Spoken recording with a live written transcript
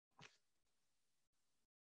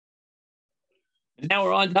Now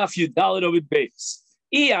we're on Daf Yudalid Ovid Beis.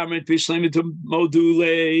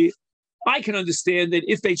 I can understand that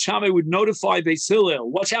if Beit Shammai would notify Beis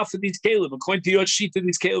Hillel, watch out for these Kalim. According to your sheet of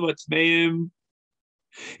these Kalim,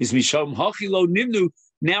 is Misham Hachilo Nimnu.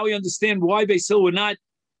 Now we understand why Beis Hillel were not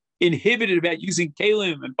inhibited about using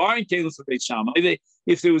Kalim and borrowing Kalim for Beit Shammai.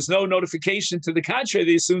 If there was no notification to the contrary,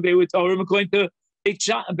 they assumed they would tell him according to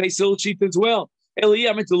Beis Hillel sheet as well.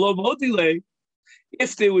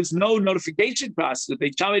 If there was no notification process, if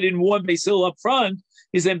Beit Shammai didn't warn Beis Hillel up front,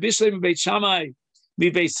 is then Bishlem Beit Shammai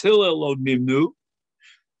mi Beis Hillel lo nimnu.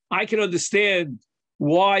 I can understand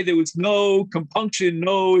why there was no compunction,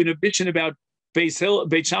 no inhibition about Beit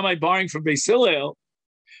Shammai borrowing from Beis Hillel,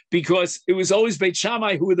 because it was always Beit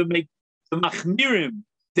Shammai who were the machmirim.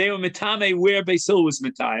 They were mitame where Beis Hillel was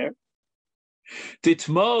mitayr.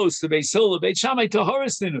 Ditmos the Beis Hillel, Beit Shammai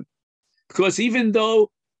taharis ninu, because even though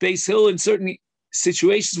Beis Hillel in certain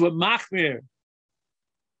situations were machmir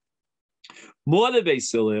more than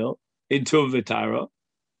Beis Hillel in Tum V'Tara,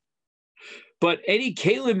 but any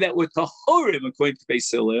kalim that were tahorim according to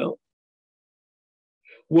Beis Hillel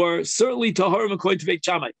were certainly tahorim according to Beit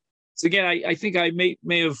Shammai. So again, I think I may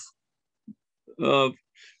have I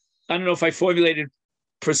don't know if I formulated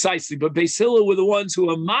precisely, but Beis Hillel were the ones who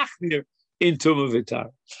were machmir in Tum V'Tara.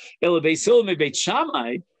 Ela Beis Hillel me Beit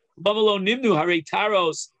Shammai b'malo nimnu harei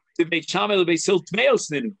taros to Beit Shammai le Beis Hillel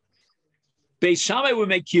tmeos ninu. Beit Shammai would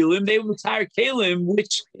make kilim, they would retire kalim,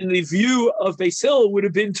 which in the view of Beis Hillel would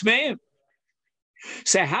have been tmeim.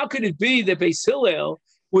 So how could it be that Beis Hillel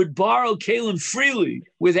would borrow kalim freely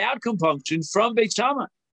without compunction from Beit Shammai?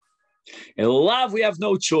 In love, we have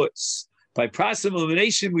no choice. By process of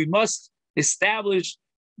elimination, we must establish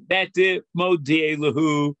that the modeh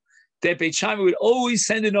lahu, that Beit Shammai would always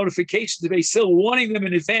send a notification to Beis Hillel, warning them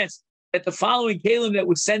in advance that the following kalim that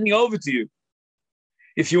we're sending over to you,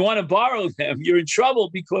 if you want to borrow them, you're in trouble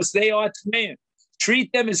because they are tmeim.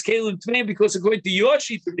 Treat them as kalim tmeim, because according to your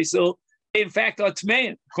sheet of Beis Hillel, they in fact are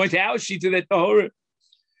tmeim. According to our sheet of that tahorim.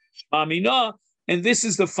 Aminah, and this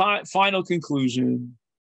is the final conclusion.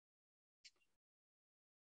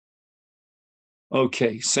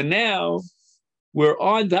 Okay, so now we're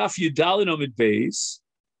on Daf Yudalid Amud Beis.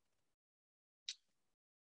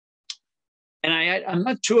 And I'm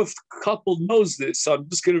not sure if the couple knows this, so I'm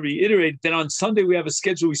just going to reiterate that on Sunday we have a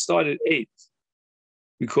schedule. We start at 8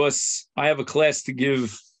 because I have a class to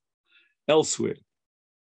give elsewhere.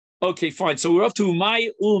 Okay, fine. So we're up to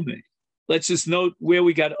Umay Ulme. Let's just note where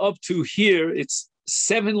we got up to here. It's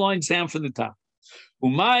 7 lines down from the top.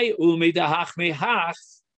 Umay Ulme dahach mehach.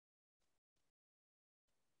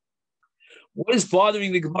 What is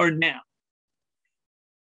bothering the Gemara now?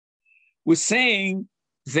 We're saying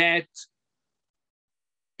that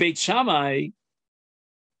Beit Shammai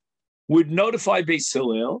would notify Beis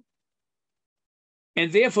Hillel,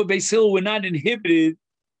 and therefore Beis Hillel were not inhibited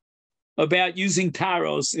about using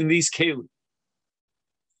taros in these kalim.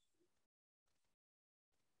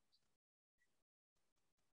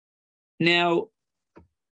 Now,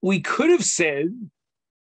 we could have said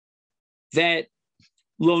that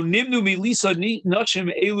lo nimnu milisa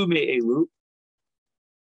nashim elu me elu,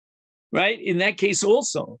 right? In that case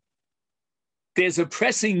also, there's a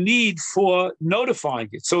pressing need for notifying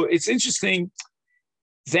it. So it's interesting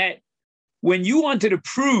that when you wanted to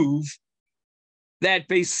prove that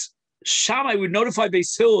Beis Shammai would notify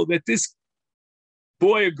Beis Hillel that this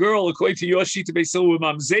boy or girl, according to your sheet of Beis Hillel, were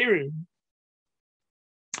mamzerim,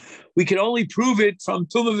 we can only prove it from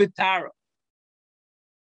Tumah V'Tara,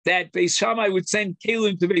 that Beis Shammai would send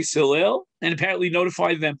kalim to Beis Hillel and apparently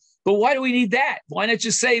notify them. But why do we need that? Why not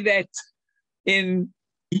just say that in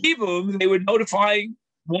Yibum, they were notifying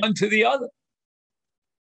one to the other?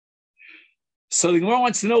 So the Gemara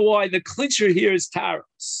wants to know why the clincher here is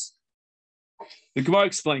taros. The Gemara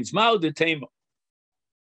explains, Ma'u de Tema.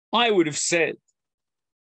 I would have said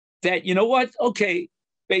that, you know what? Okay,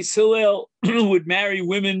 Beis Hillel would marry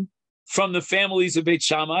women from the families of Beit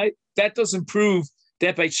Shammai. That doesn't prove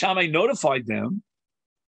that Beit Shammai notified them,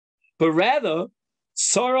 but rather,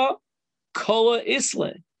 Sora Kola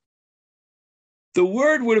Isle. The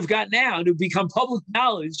word would have gotten out to become public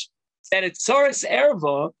knowledge that at Tzoras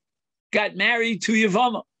Erva got married to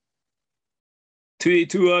Yevamot, to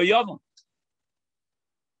Yevamot.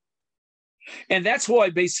 And that's why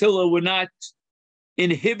Beis Hillel were not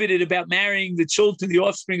inhibited about marrying the children, the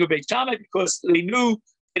offspring of Beit Shammai, because they knew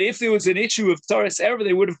that if there was an issue of Tzoras Erva,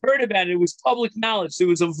 they would have heard about it. It was public knowledge. There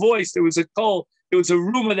was a voice, there was a call, there was a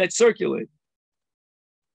rumor that circulated.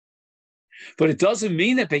 But it doesn't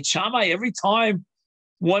mean that Beit Shammai, every time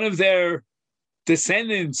one of their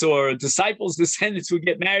descendants or disciples' descendants would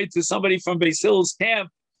get married to somebody from Beis Hillel's camp,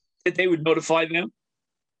 that they would notify them.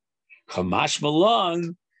 Kamash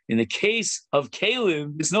Malan, in the case of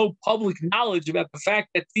Kalim, there's no public knowledge about the fact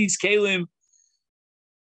that these Kalim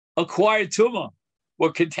acquired Tumah,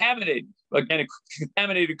 were contaminated. Again,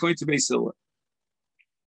 contaminated according to Beis Hillel.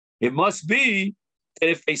 It must be that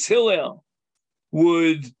if Beis Hillel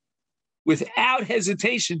would, without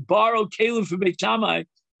hesitation, borrow Kalim from Beit Shammai,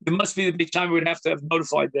 it must be that Beit Shammai would have to have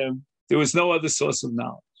notified them. There was no other source of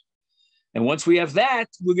knowledge. And once we have that,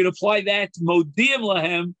 we're going to apply that Modiim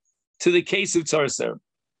Lahem to the case of Tzaraser.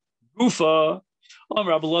 Gufa,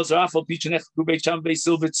 Rabbi Lazar, Afal Pichanech, Beit Shammai, Beis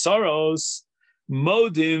Hillel, Tzaros,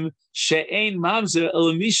 Modim, She'ein Mamzer,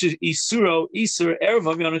 Elamisha, Isuro, Isur, Erev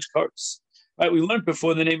Yonach Kars. Right, we learned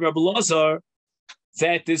before in the name of Rabbi Lazar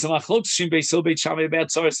that there's a machlok Shim Beis Hillel, Beit Shammai about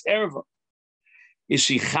Tzaros Ereva. Is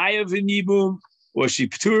she chayav in Yibum, or is she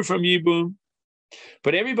p'tur from Yibum?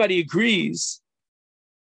 But everybody agrees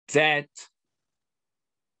that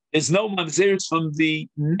there's no mamzerus from the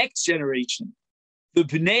next generation, the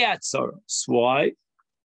Bnei Atzaros. Why?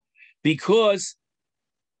 Because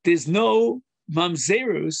there's no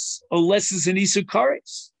mamzerus unless it's an Isur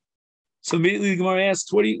Kares. So immediately the Gemara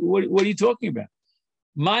asks, what are you talking about?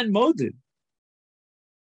 Man moded.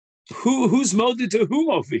 Who's moded to whom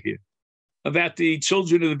over here? About the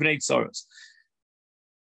children of the Bnei Tzaros.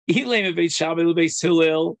 Ilem Beit Shammai Beis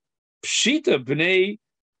Hillel Pshita Bnei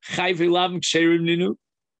Chai V'Lav Ksherim Ninu.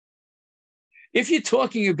 If you're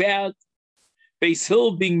talking about Beis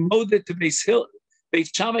Hillel being moded to Beis Hillel, Beit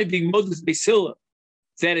Shammai being moded to Beis Hillel,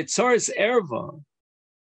 that it's Tzaros Erva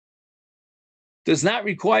does not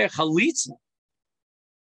require chalitza.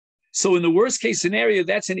 So in the worst case scenario,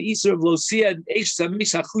 that's an Isur of Losia and Eish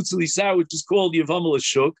Samesh HaChutz Lisar, which is called Yevamot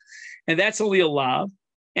Shuk, and that's only a lav.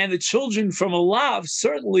 And the children from a lav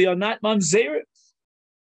certainly are not mamzer.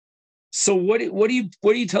 So what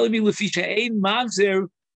are you telling me? Lefisha ein mamzer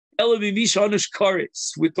ela b'misha onush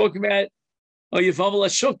kares. We're talking about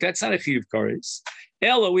Yevamot Shuk. That's not a chiyuv kares.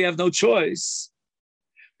 Ela, we have no choice,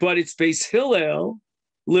 but it's Beis Hillel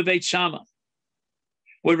lebeit Shammai.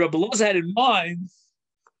 What Rabbi Loza had in mind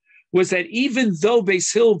was that even though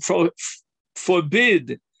Beis Hillel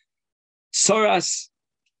forbid Tzaras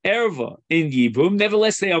Erva in Yibum,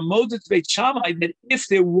 nevertheless they are moded to Beit Shammai that if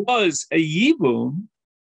there was a Yibum,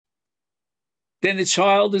 then the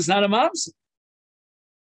child is not a mamzer.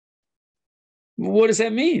 What does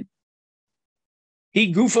that mean?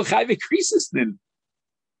 He gufa chayve krisis then.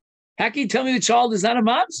 How can you tell me the child is not a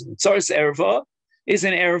mamzer? Tzaras Erva is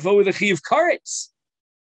an Erva with a chiyuv karetz.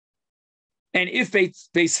 And if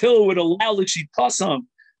Beis Hillel would allow L'shit Pasam,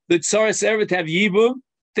 the Tzaras Erva to have Yibum,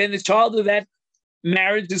 then the child of that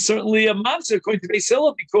marriage is certainly a mamzer according to Beis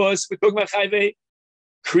Hillel, because we're talking about Chayve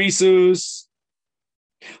Krisus.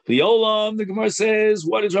 Leolam, the Gemara says,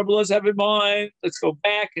 what does Rabbi Loza have in mind? Let's go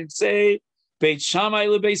back and say, Beit Shammai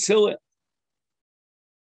leBeis Hillel.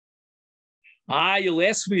 You'll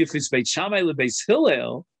ask me if it's Beit Shammai leBeis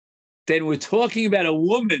Hillel, then we're talking about a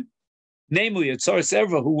woman, namely a Tzaras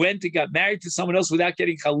Erva, who went and got married to someone else without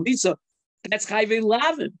getting chalitza. That's Chayve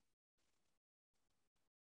Lavin.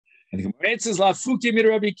 And the Gemara answers, Lafuki mit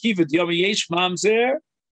Rabbi Akiva, Yomi yesh mamzer,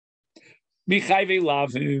 mi Chayve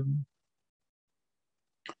Lavin.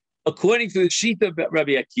 According to the Shita of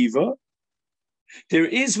Rabbi Akiva, there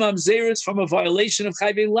is mamzerus from a violation of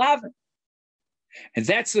Chayve Lavin. And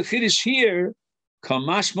that's the Chiddush here,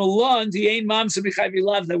 Kamash Malan, the Ein Mamzer mi Chayve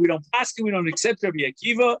Lavin, that we don't pass him, we don't accept Rabbi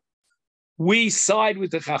Akiva. We side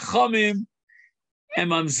with the Chachamim, and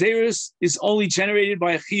mamzerus is only generated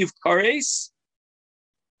by a chiyuv kares,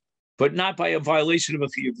 but not by a violation of a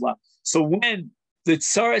chiyuv lav. So when the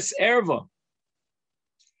Tzaras Erva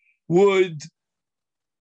would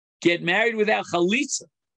get married without chalitza,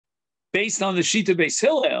 based on the Shita Beis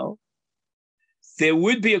Hillel, there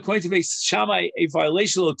would be, according to Beis Shammai, a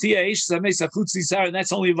violation of Lotia Eish Samei Sachutz Nisar, and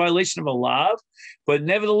that's only a violation of a lav. But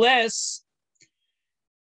nevertheless,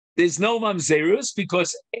 there's no mamzerus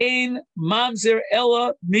because ein mamzer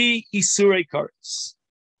ella mi isurei kares.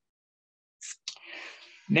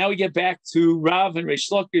 Now we get back to Rav and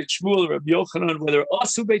Reish Lakish, Shmuel, Rabbi Yochanan, whether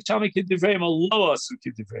asu Beit Shammai k'divrei or lo asu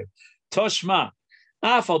k'divrei. Toshma,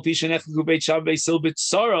 afal pi shenechaku Beit Shammai Beis Hillel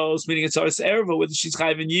b'tzaros, meaning it's Tzaras Erva, whether she's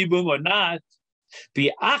chayav in yibum or not.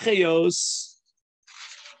 Be achayos,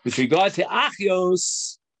 with regard to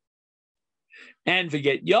achayos, and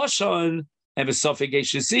forget yashon. And the Sofik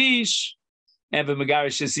Shesish, and the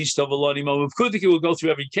Megarish Shesish Tovaloni Mom of Kudiki will go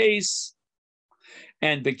through every case.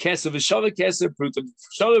 And the Kes of a Shavak Keser, Pruta,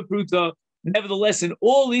 Shavak Pruta. Nevertheless, in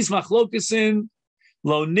all these machlokesin,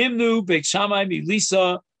 Lo Nimnu, Beit Shammai, Mi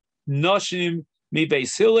Lisa, Noshim, Mi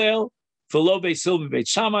Beis Hillel, Velo Beis Hillel, Mi Beit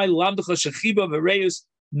Shammai, Lamducha Shechiba, Vereus,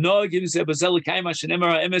 No, gives a bazel kaima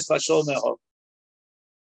shenemara emes vashol neho.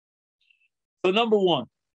 So number one,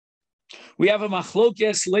 we have a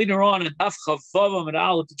machlokes later on in Daf Chavav and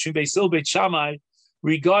Aleph between Beis Hillel Beit Shammai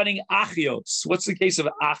regarding achios. What's the case of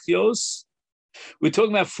achios? We're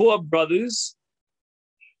talking about four brothers,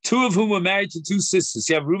 two of whom were married to two sisters.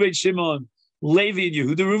 You have Reuben, Shimon, Levi, and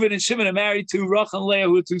Yehuda. Reuben and Shimon are married to Rachel and Leah,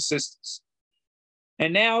 who are two sisters.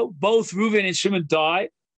 And now both Reuben and Shimon die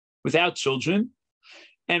without children,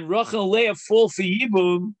 and Rachel and Leah fall for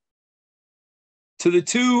Yibum to the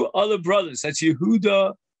two other brothers. That's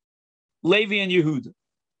Yehuda, Levi, and Yehuda.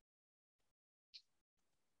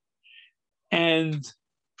 And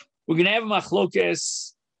we're going to have a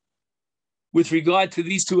machlokes with regard to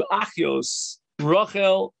these two achios,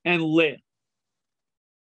 Rachel and Leah.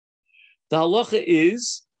 The halacha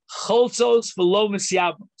is cholzos v'lo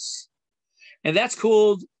misyabos, and that's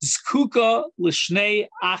called zkuka l'shnei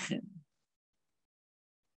achim,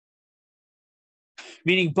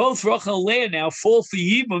 meaning both Rachel and Leah now fall for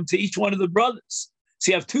yibum to each one of the brothers.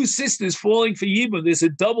 So you have two sisters falling for yibum. There's a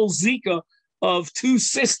double zika of two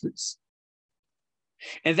sisters,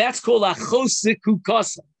 and that's called achos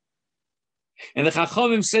zikukasa. And the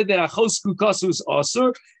Chachamim said that achos zikukasa is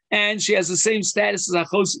asur, and she has the same status as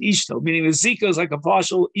achos ishto, meaning the zika is like a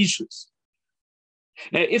partial ishus.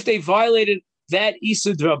 Now, if they violated that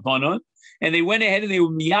Isur Drabanan, and they went ahead and they were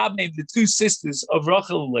miyabim, the two sisters of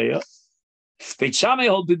Rachel and Leah, Beit Shammai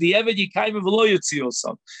hold the Eved Yikayim v'lo Yotzi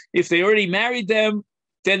Osam. If they already married them,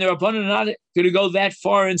 then the Rabbanan are not going to go that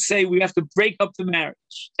far and say we have to break up the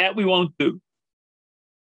marriage. That we won't do.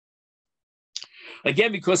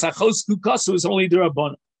 Again, because Achos Kukasu is only the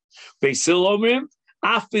Rabbanan. Beis Hillel Omrim,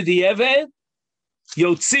 after the Eved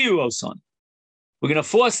Yotziu Osam. We're going to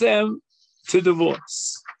force them to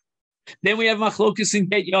divorce. Then we have Machlokas in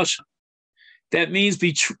Get Yosha. That means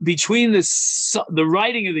between the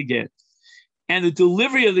writing of the get and the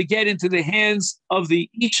delivery of the get into the hands of the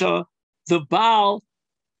Isha, the Baal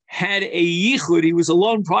had a yichud. He was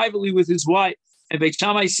alone privately with his wife. And Beit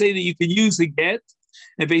Shammai say that you can use the get.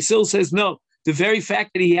 And Beis Hillel says, no, the very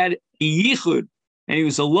fact that he had a yichud and he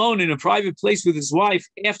was alone in a private place with his wife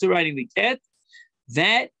after writing the get,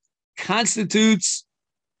 that constitutes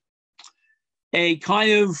a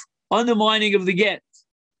kind of undermining of the get.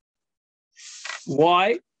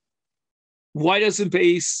 Why? Why doesn't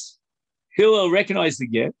Beis Hillel recognize the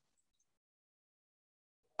get?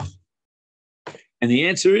 And the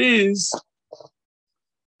answer is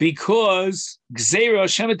because Gzeira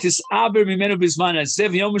Shematis Aber Mimenu Bizmana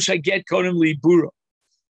Zev Yomush get Kodim Libura.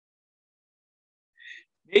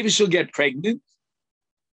 Maybe she'll get pregnant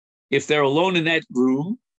if they're alone in that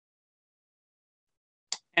room.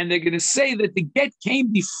 And they're going to say that the get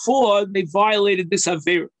came before they violated this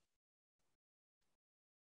Avera.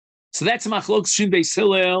 So that's Machlok Shin Beis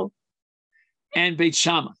Hillel and Beit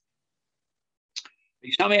Shammai.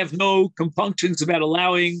 Beit Shammai have no compunctions about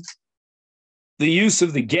allowing the use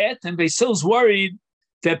of the get, and Beis Hillel's worried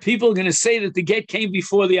that people are going to say that the get came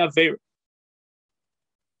before the Avera.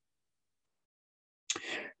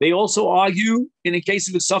 They also argue in the case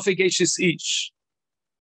of a suffix ish.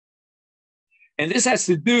 And this has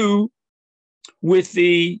to do with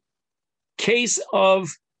the case of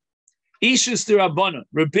Ishus D'Rabbanan,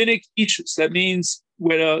 rabbinic Ishus. That means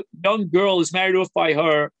when a young girl is married off by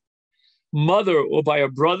her mother or by her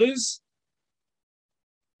brothers,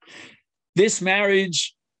 this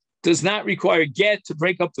marriage does not require get to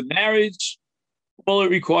break up the marriage. All it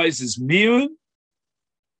requires is miyun.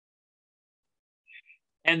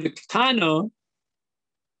 And the Ketana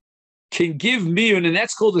can give miyun, and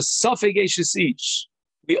that's called a suffix ish.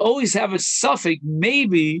 We always have a suffix,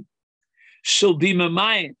 maybe she'll be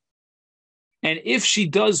mamayin. And if she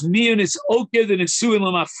does miyun, it's okay, then it's suin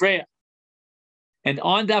l'mafreya. And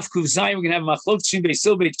on Daf Kuv Zayin, we're going to have Machlok Shin Beis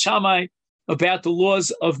Hillel Beit Shammai about the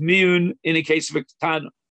laws of miyun in the case of a Ketana.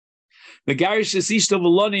 Megarish es ishto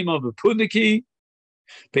v'lonim of a pundiki.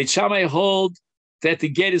 Beit Shammai hold that the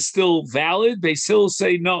get is still valid. Beis Hillel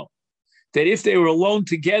say no. That if they were alone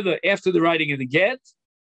together after the writing of the get,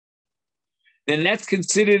 then that's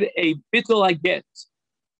considered a bittul haget.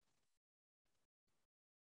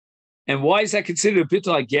 And why is that considered a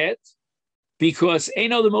bittul haget? Because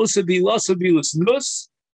Eino the Mosa Bilasa Bilus Nus,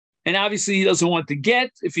 and obviously he doesn't want to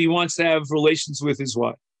get if he wants to have relations with his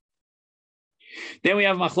wife. Then we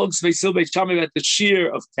have Machlokes Beis Hillel Beit Shammai about the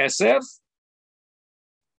shear of Kesef.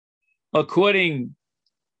 According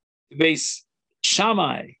to Beis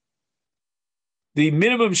Shammai, the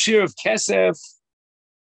minimum shear of Kesef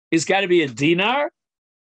is got to be a dinar,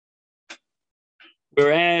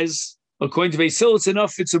 whereas according to Beis Hillel, it's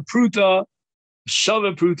enough. It's a pruta,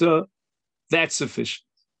 shava pruta, that's sufficient.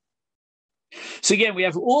 So again, we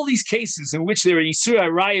have all these cases in which there are Yisur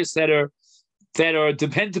Arayas that are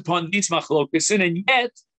dependent upon these machlokas, and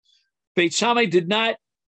yet Beit Shammai did not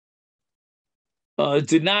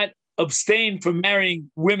abstain from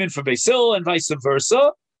marrying women from Beis Hillel and vice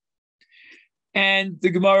versa. And the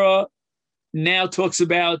Gemara now talks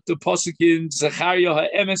about the pasuk in Zechariah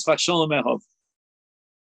ha'emes v'shalom ehov.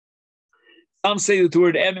 Some say that the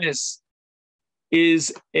word emes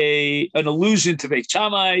is an allusion to Beit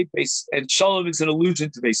Shammai, and shalom is an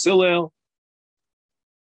allusion to Beis Hillel.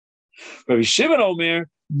 Rabbi Shimon Omer,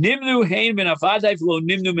 nimnu hein min avadai v'lo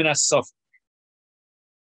nimnu min asaf.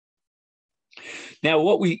 Now,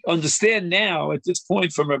 what we understand now at this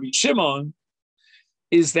point from Rabbi Shimon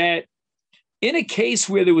is that in a case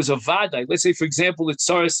where there was a vadai, let's say, for example, it's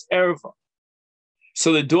Tzaras Erva.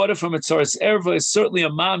 So the daughter from a Tzaras Erva is certainly a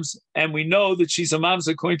mamza, and we know that she's a mamza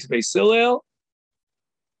according to Beis Hillel.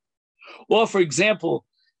 Or, for example,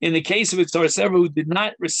 in the case of a Tzaras Erva who did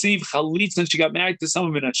not receive chalitza and she got married to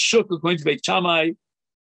someone in a shuk according to Beit Shammai,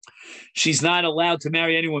 she's not allowed to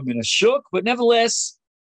marry anyone in a shuk, but nevertheless,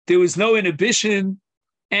 there was no inhibition,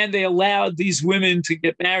 and they allowed these women to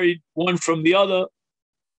get married one from the other.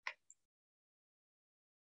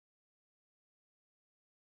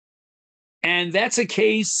 And that's a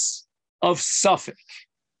case of suffix.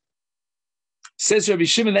 Says Rabbi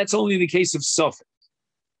Shimon, that's only the case of suffix.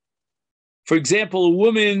 For example, a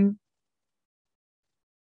woman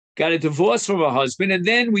got a divorce from her husband, and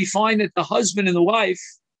then we find that the husband and the wife,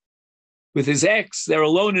 with his ex, they're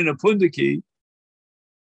alone in a pundaki,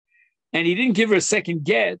 and he didn't give her a second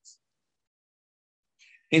get.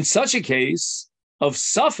 In such a case of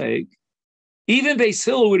suffix, even Beis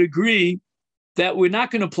Hillel would agree that we're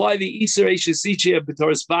not going to apply the Isur Eishes Ichia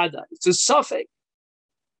B'Toras Bada. It's a suffix.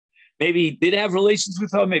 Maybe he did have relations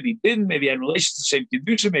with her, maybe he didn't, maybe he had relations with Shem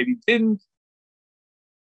Kedusha, maybe he didn't.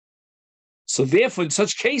 So therefore, in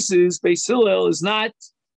such cases, Beis Hillel is not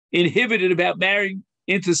inhibited about marrying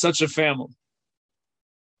into such a family.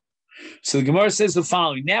 So the Gemara says the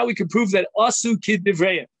following. Now we can prove that Asu Kid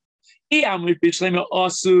Divreya.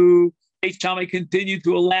 Asu, Beit Shammai continued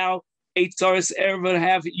to allow Eight Tzaras Erva to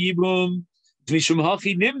have Ibum.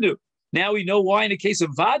 Now we know why in the case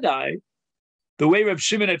of Vadai, the way Reb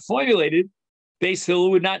Shimon had formulated, Beis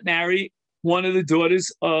Hillel would not marry one of the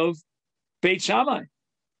daughters of Beit Shammai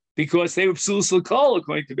because they were Psulus L'Kol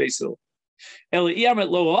according to Beis Hillel. Well,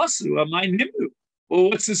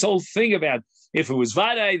 what's this whole thing about? If it was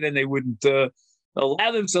Vadai, then they wouldn't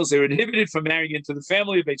allow themselves. They were inhibited from marrying into the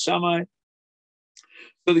family of Beit Shammai.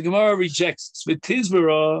 So the Gemara rejects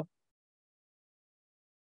V'tizvara.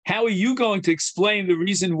 How are you going to explain the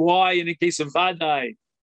reason why, in the case of Vadai,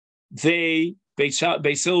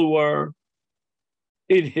 Beis Hillel were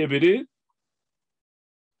inhibited?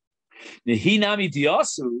 Nehinami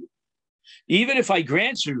diasu. Even if I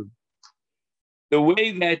grant you the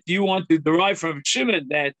way that you want to derive from Shimon,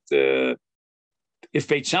 that if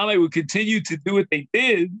Beit Shammai would continue to do what they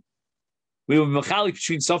did, we would machalik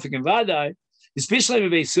between Suffolk and Vadai, especially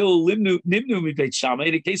with Beis Hillel nimnu mi Beit Shammai.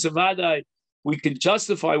 In the case of Vadai, we can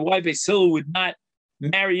justify why Beis Hillel would not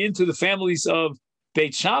marry into the families of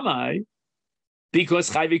Beit Shammai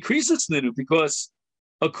because chayve krisus ninu, because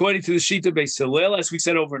according to the Shita Beis Hillel, as we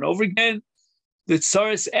said over and over again, the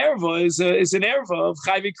Tzaras Erva is an Erva of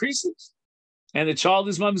chayve krisus, and the child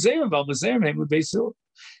is mamzerim, mamzerim name with Beis Hillel.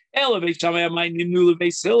 Ela Beit Shammai amay nimnu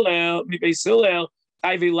leBeis Hillel mi Beis Hillel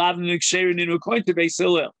chayve lavnu ksherin ninu according to Beis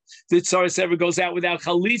Hillel. The Tzaras Erva goes out without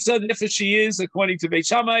chalitza, if she is according to Beit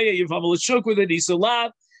Shammai, Yevamot l'shuk with an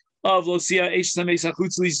isolav of losia eishtam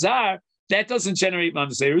esachutz lizar. That doesn't generate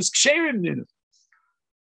mamzerus ksherim ninu.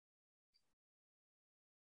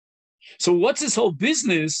 So what's this whole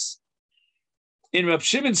business in Reb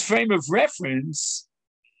Shimon's frame of reference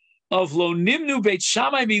of lo nimnu Beit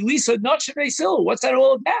Shammai milisa notche Beis Hillel? What's that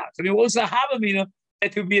all about? I mean, what was the havamina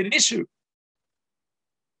that would be an issue?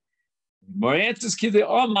 More answers kidei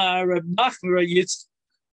Omar Reb Nachman Yitzchak.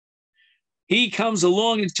 He comes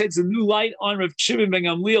along and sheds a new light on Reb Shimon ben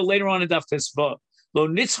Gamliel later on in Daf Tesvav. Lo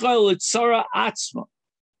nitzcha litzara atzma.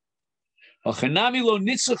 Achanami lo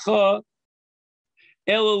nitzcha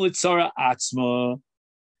elo litzara atzma.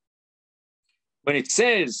 When it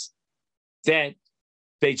says that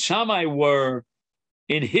Beit Shammai were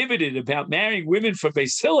inhibited about marrying women for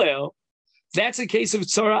Beis Hillel, that's a case of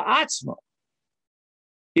tzara atzma.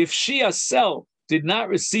 If she herself did not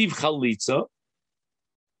receive chalitza,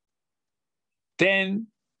 then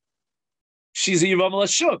she's a Yevamot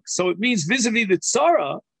l'shuk. So it means vis-a-vis the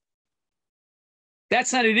tzara,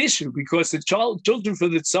 that's not an issue because the children for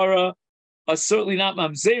the tzara are certainly not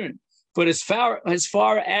mamzerin. But as far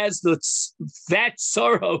as that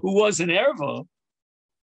Sarah who was an erva,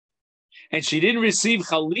 and she didn't receive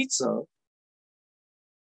chalitza,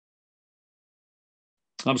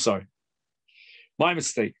 I'm sorry, my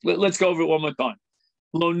mistake. Let's go over it one more time.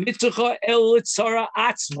 Lo nitzucha el tzara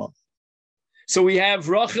atzma. So we have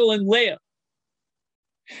Rachel and Leah.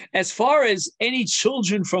 As far as any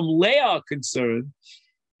children from Leah are concerned,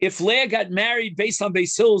 if Leah got married based on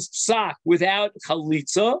Beis Hillel's psak without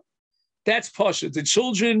chalitza, that's pasha. The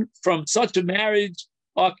children from such a marriage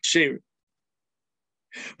are ksher.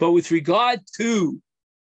 But with regard to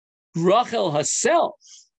Rachel herself,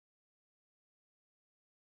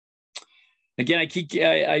 again,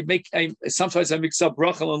 sometimes I mix up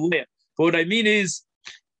Rachel and Leah. But what I mean is,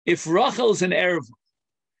 if Rachel is an erva,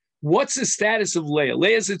 what's the status of Leah?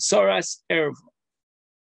 Leah's a tzaras erva.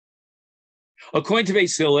 According to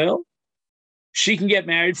Beis Hillel, she can get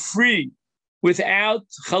married free without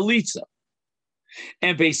chalitza.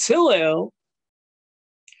 And Beis Hillel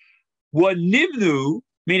were nimnu,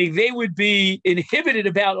 meaning they would be inhibited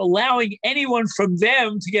about allowing anyone from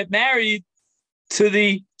them to get married to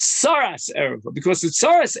the tzaras erva, because the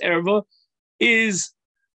tzaras erva is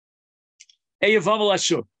a Yevamot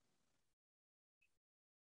ashur.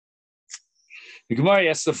 The Gemara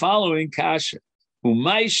asks the following kasha: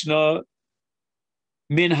 Umayshna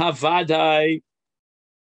min havadai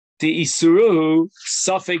the isuruhu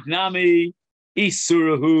safek nami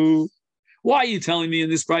isuruhu. Why are you telling me in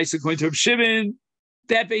this price, according to Reb Shimon,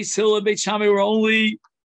 that Beis Hillel and Beit Shammai were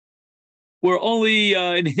only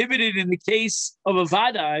inhibited in the case of a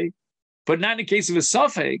vadai, but not in the case of a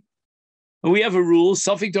safek? And we have a rule,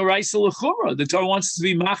 safek d'oraisa l'chumra. The Torah wants us to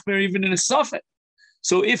be machmer even in a safek.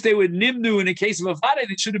 So if they were nimnu in a case of a vadai,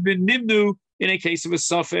 they should have been nimnu in a case of a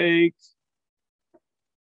safek.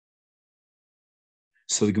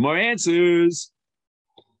 So the Gemara answers,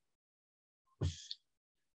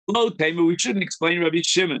 Lo tema, we shouldn't explain Rabbi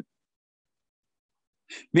Shimon.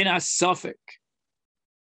 Minas safek,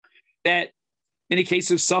 that in the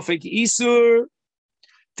case of safek isur,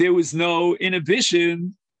 there was no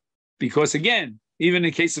inhibition, because again, even in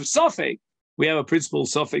the case of safek, we have a principle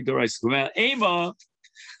safek d'oraisa. Ema,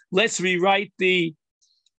 let's rewrite the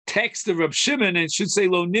text of Rab Shimon, and it should say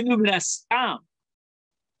lo nimnu minas stam.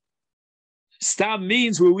 Stam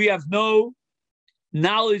means where we have no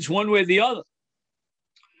knowledge one way or the other.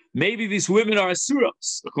 Maybe these women are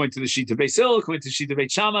asuros, according to the Shita Beis Hillel, according to the Shita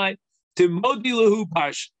Beit Shammai, to modi lahu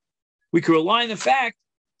parsha. We could rely on the fact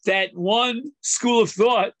that one school of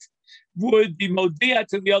thought would be modia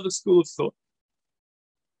to the other school of thought.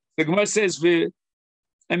 The Gemara says, if you're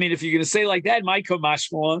going to say like that, Maiko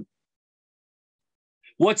Mashmon,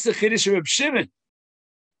 what's the Chiddush of Reb Shimon?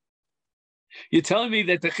 You're telling me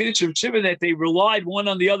that the Chiddush of Reb Shimon, that they relied one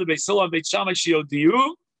on the other, Beis Hillel and Beit Shammai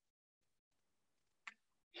shiodiu,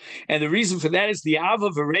 and the reason for that is the Ava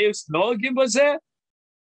V'Reus Noagim Bazeh,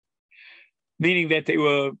 meaning that they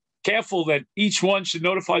were careful that each one should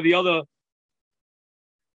notify the other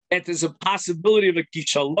that there's a possibility of a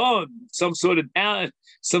kishalon, some sort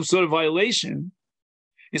of violation.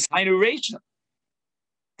 It's Hainu Reishna.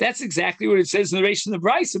 That's exactly what it says in the Reish and the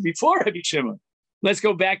Brisa before Rabbi Shimon. Let's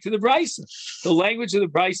go back to the Brisa. The language of the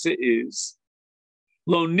Brisa is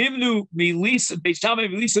Lo nimnu milisa Beit Shammai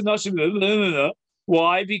milisa nashim.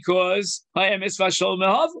 Why? Because I am Isva Shalom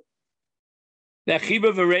Mehav. That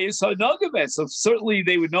Chiba V'Reis HaNogabet. So certainly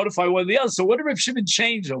they would notify one of the other. So what did Reb Shimon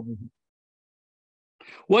change over here?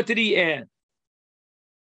 What did he add?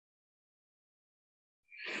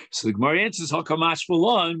 So the Gemara answers, Hakamash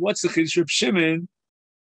Balon, what's the Chiddush Reb Shimon?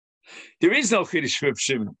 There is no Chiddush Reb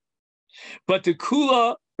Shimon. But the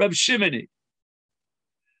Kula Reb Shimoni,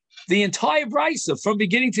 the entire Brisa, from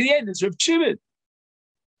beginning to the end, is Reb Shimon.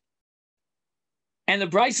 And the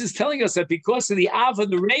Brisa is telling us that because of the Av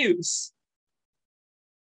and the Reus,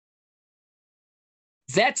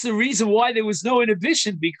 that's the reason why there was no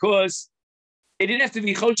inhibition, because they didn't have to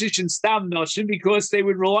be Choshish and Stam Noshim, because they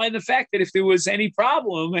would rely on the fact that if there was any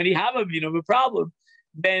problem, any Havamim of a problem,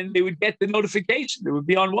 then they would get the notification. It would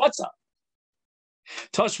be on WhatsApp.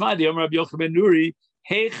 Toshma the Rabbi Yochanan ben Nuri,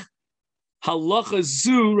 Hech halacha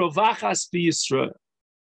zu rovachas b'Yisrael.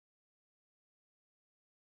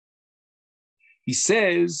 He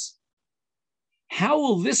says, how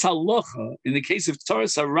will this halacha, in the case of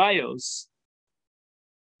Toras Harayos,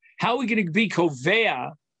 how are we going to be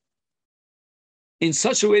koveya in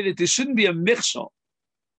such a way that there shouldn't be a michshol?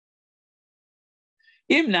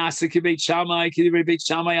 Im nasa k'Beit Shammai, k'divrei Beit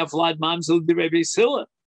Shammai avlad mamzel k'divrei Beis Hillel.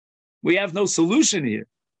 We have no solution here,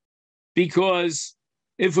 because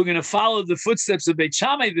if we're going to follow the footsteps of Beit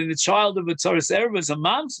Shammai, then the child of a Tzaras Erva is a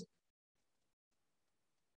mamzer.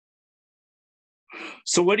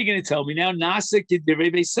 So what are you going to tell me now? Nasik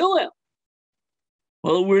Divrei Beis Hillel.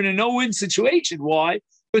 Well, we're in a no-win situation. Why?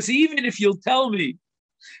 Because even if you'll tell me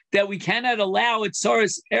that we cannot allow a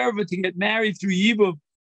Tsaras Erva to get married through Yibum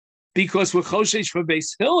because we're Choshesh for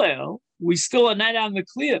Beis Hillel, we still are not on the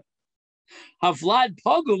clear. Havlad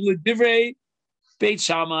Pogum L'Divrei Beit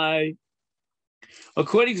Shammai.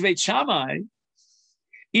 According to Beit Shammai,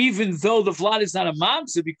 even though the Vlad is not a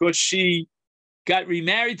mamzer because she got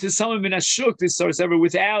remarried to someone in Ashuk, this source ever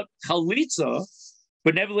without Chalitza,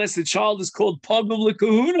 but nevertheless the child is called Pogum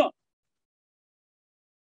L'Kahuna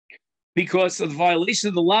because of the violation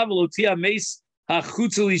of the law of Lotia Meis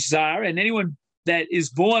HaChutzel Ishzar, and anyone that is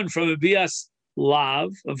born from a Bias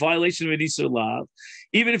Lav, a violation of an Isur Lav,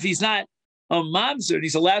 even if he's not a mamzer and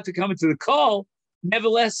he's allowed to come into the call,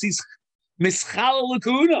 nevertheless he's Mischal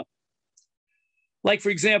L'Kahuna. Like, for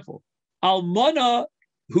example, Almana,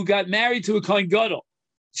 who got married to a Kohen Gadol,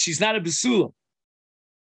 she's not a Basula.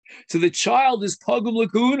 So the child is Pogum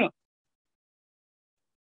L'Kahuna.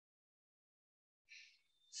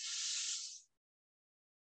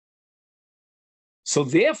 So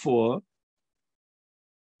therefore,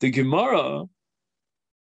 the Gemara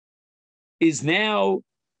is now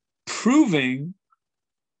proving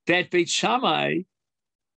that Beit Shammai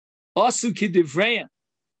asu k'divreya.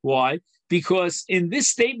 Why? Because in this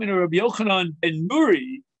statement of Rabbi Yochanan ben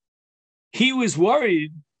Nuri, he was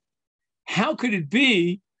worried, how could it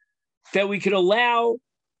be that we could allow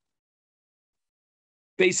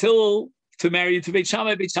Beis Hillel to marry into Beit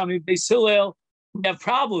Shammai, Beis Hillel? We have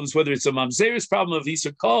problems, whether it's a Mamzeris problem of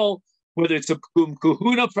Isur Kol, whether it's a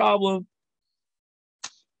Kahuna problem.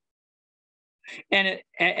 And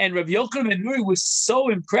Rabbi Yochanan ben Nuri was so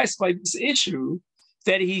impressed by this issue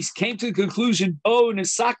that he came to the conclusion, oh,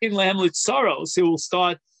 Nesakin lehem litzaros, he will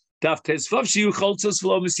start Daf Tezvav shiyu choltzos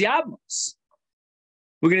v'lo misyabmos.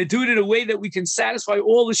 We're going to do it in a way that we can satisfy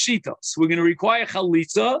all the shitas. We're going to require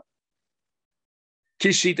chalitza,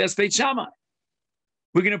 kishitas Beit Shammai.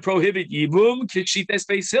 We're going to prohibit yibum, kishitas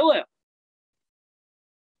Beis Hillel.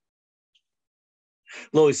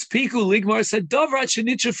 Lo ispiku ligmar sadavrat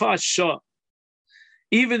shenitzafas shah.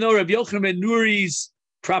 Even though Rabbi Yochanan ben Nuri's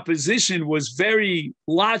proposition was very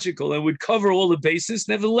logical and would cover all the bases,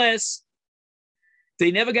 nevertheless,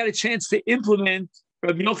 they never got a chance to implement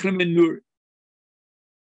Rabbi Yochanan ben Nuri.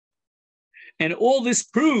 And all this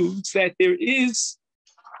proves that there is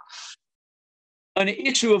an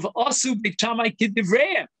issue of asu Beit Shammai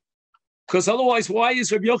k'divreim. Because otherwise, why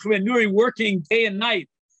is Rabbi Yochanan ben Nuri working day and night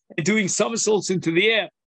and doing somersaults into the air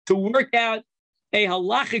to work out a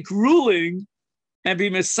halachic ruling and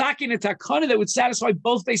be mesakin a takana that would satisfy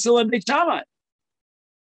both Beis Hillel and Beit Shammai?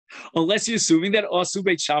 Unless you're assuming that asu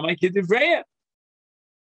Beit Shammai k'divreim.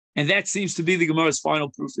 And that seems to be the Gemara's final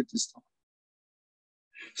proof at this time.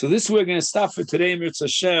 So this we're going to stop for today, Mirz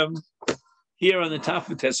Hashem, here on the top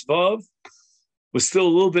of Tesvav. We're still a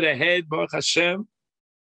little bit ahead, Baruch Hashem,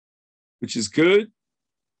 which is good.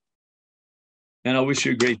 And I wish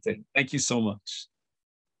you a great day. Thank you so much.